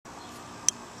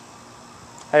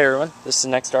Hi everyone, this is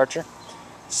Next Archer.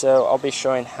 So I'll be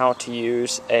showing how to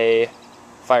use a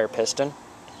fire piston.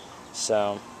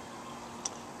 So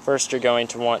first you're going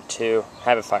to want to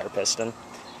have a fire piston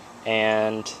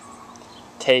and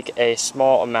take a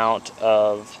small amount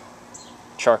of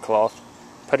char cloth,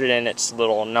 put it in its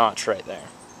little notch right there.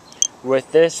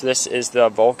 With this is the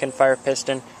Vulcan fire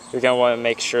piston. You're going to want to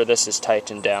make sure this is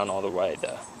tightened down all the way,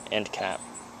 the end cap.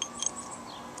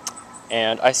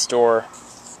 And I store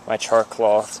my char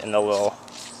cloth in the little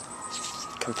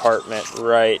compartment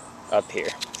right up here.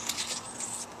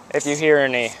 If you hear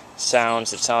any sounds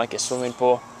that sound like a swimming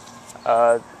pool,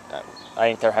 I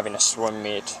think they're having a swim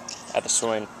meet at the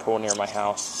swimming pool near my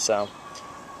house. So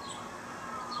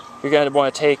you're going to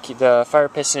want to take the fire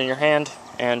piston in your hand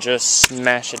and just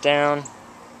smash it down,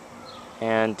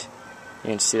 and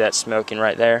you can see that smoking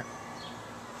right there.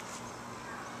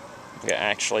 I'm going to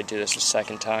actually do this a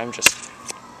second time just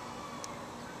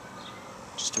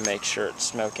to make sure it's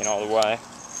smoking all the way.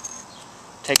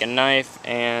 Take a knife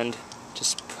and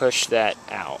just push that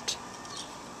out.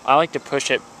 I like to push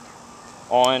it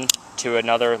on to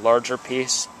another larger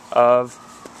piece of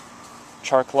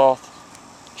char cloth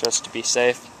just to be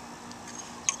safe.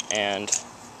 And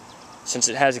since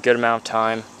it has a good amount of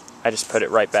time, I just put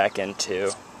it right back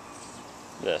into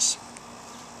this.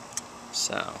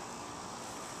 So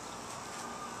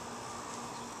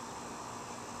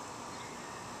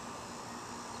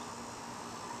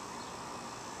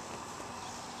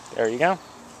there you go.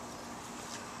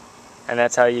 And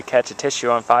that's how you catch a tissue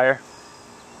on fire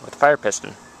with a fire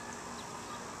piston.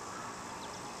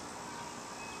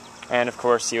 And of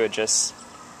course you would just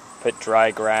put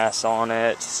dry grass on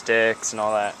it, sticks and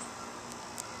all that.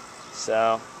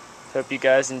 So, hope you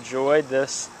guys enjoyed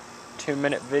this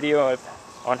 2-minute video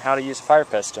on how to use a fire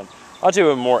piston. I'll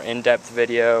do a more in-depth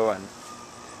video, and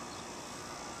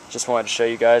just wanted to show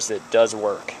you guys that it does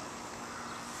work.